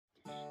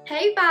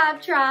Hey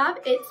Vibe Tribe,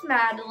 it's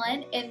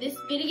Madeline. In this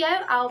video,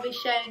 I'll be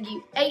showing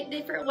you 8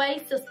 different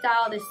ways to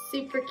style this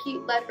super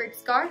cute leopard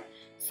scarf.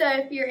 So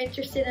if you're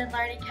interested in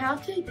learning how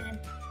to, then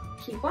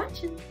keep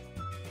watching.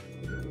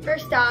 For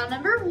style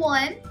number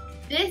 1,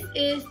 this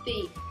is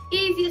the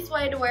easiest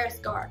way to wear a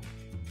scarf.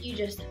 You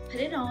just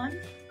put it on,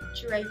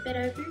 drape it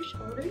over your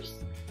shoulders,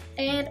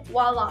 and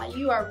voila,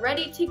 you are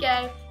ready to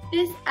go.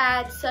 This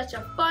adds such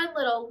a fun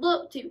little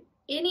look to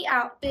any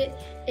outfit.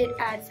 It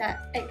adds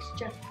that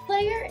extra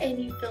layer and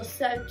you feel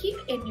so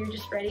cute and you're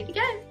just ready to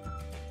go.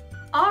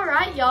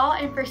 Alright y'all,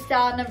 and for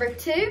style number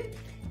 2,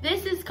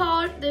 this is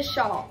called the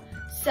shawl.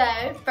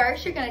 So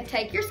first you're going to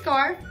take your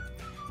scarf,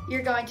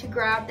 you're going to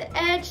grab the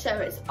edge so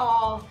it's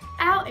all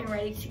out and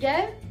ready to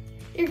go.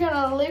 You're going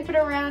to loop it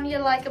around you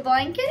like a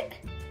blanket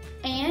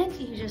and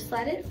you just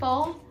let it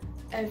fall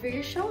over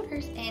your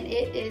shoulders, and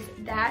it is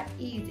that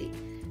easy.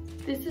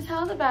 This is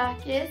how the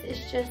back is.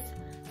 It's just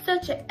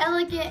such an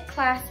elegant,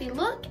 classy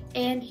look,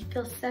 and you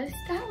feel so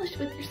stylish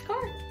with your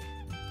scarf.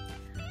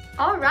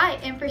 All right,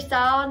 and for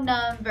style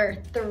number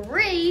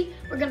 3,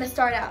 we're gonna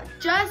start out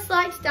just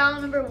like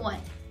style number 1,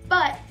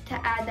 but to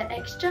add that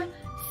extra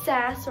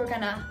sass, we're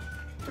gonna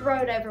throw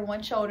it over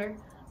one shoulder.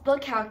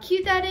 Look how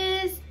cute that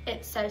is.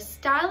 It's so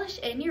stylish,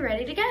 and you're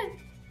ready to go.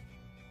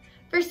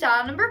 For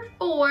style number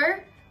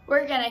 4,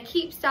 we're gonna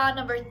keep style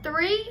number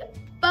 3,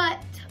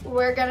 but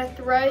we're gonna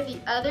throw the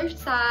other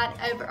side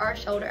over our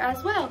shoulder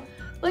as well.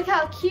 Look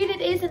how cute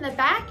it is in the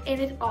back, and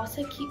it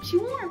also keeps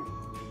you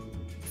warm.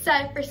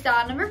 So for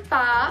style number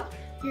 5,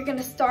 you're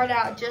gonna start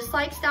out just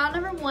like style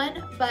number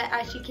 1, but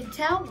as you can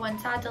tell, one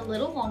side's a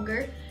little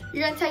longer.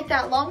 You're gonna take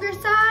that longer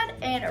side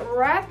and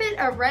wrap it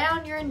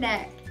around your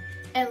neck.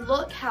 And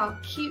look how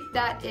cute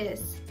that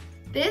is.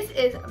 This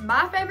is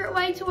my favorite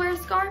way to wear a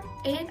scarf,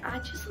 and I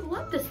just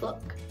love this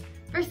look.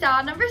 For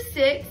style number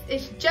 6,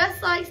 it's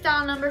just like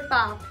style number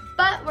 5,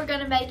 but we're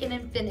gonna make an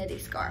infinity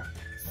scarf.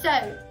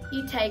 So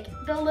you take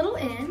the little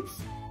ends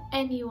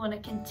and you want to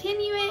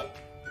continue it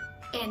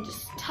and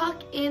just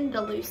tuck in the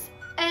loose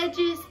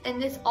edges,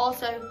 and this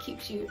also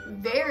keeps you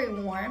very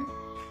warm.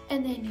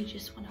 And then you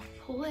just want to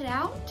pull it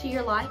out to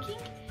your liking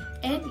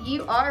and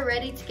you are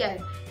ready to go.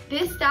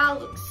 This style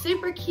looks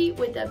super cute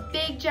with a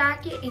big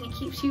jacket, and it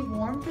keeps you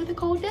warm for the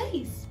cold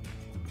days.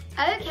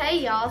 Okay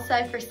y'all,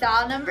 so for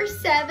style number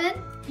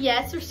 7,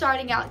 yes, we're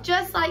starting out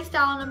just like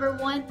style number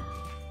 1,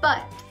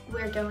 but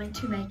we're going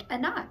to make a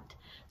knot.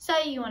 So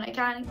you want to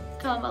kind of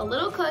come a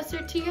little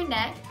closer to your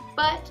neck,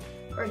 but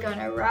we're going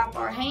to wrap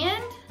our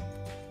hand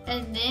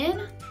and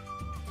then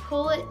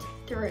pull it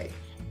through.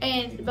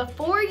 And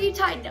before you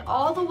tighten it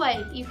all the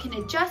way, you can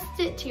adjust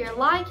it to your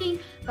liking,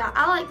 but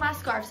I like my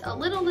scarves a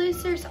little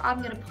looser, so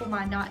I'm going to pull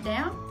my knot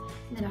down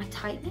and then I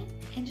tighten it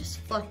and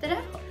just fluff it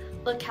out.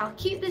 Look how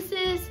cute this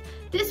is.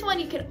 This one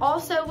you can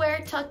also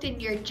wear tucked in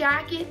your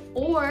jacket,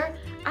 or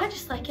I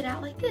just like it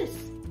out like this.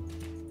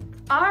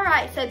 All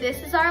right, so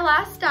this is our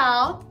last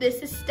style.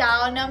 This is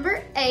style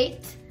number 8.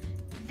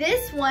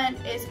 This one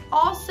is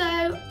also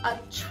a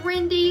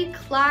trendy,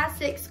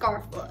 classic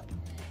scarf look.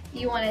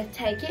 You want to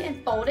take it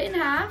and fold it in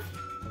half,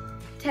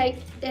 take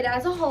it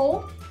as a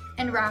whole,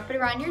 and wrap it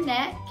around your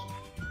neck.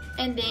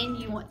 And then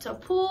you want to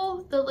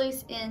pull the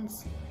loose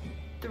ends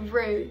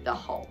through the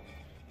hole.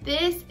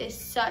 This is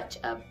such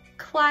a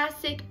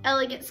classic,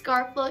 elegant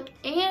scarf look,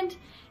 and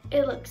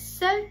it looks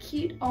so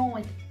cute on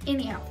with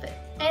any outfit.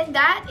 And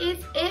that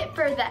is it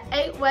for the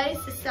 8 ways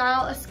to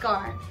style a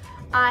scarf.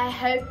 I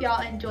hope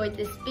y'all enjoyed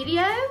this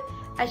video.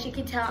 As you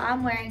can tell,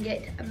 I'm wearing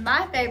it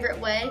my favorite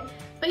way.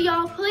 But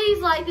y'all,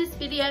 please like this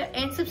video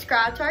and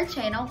subscribe to our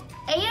channel.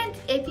 And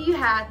if you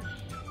have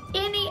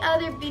any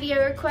other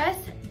video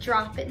requests,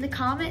 drop it in the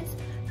comments.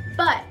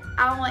 But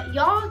I want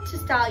y'all to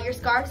style your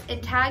scarves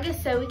and tag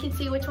us so we can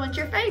see which one's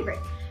your favorite.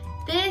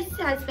 This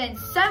has been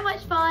so much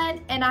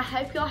fun, and I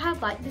hope y'all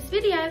have liked this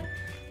video.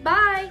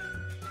 Bye!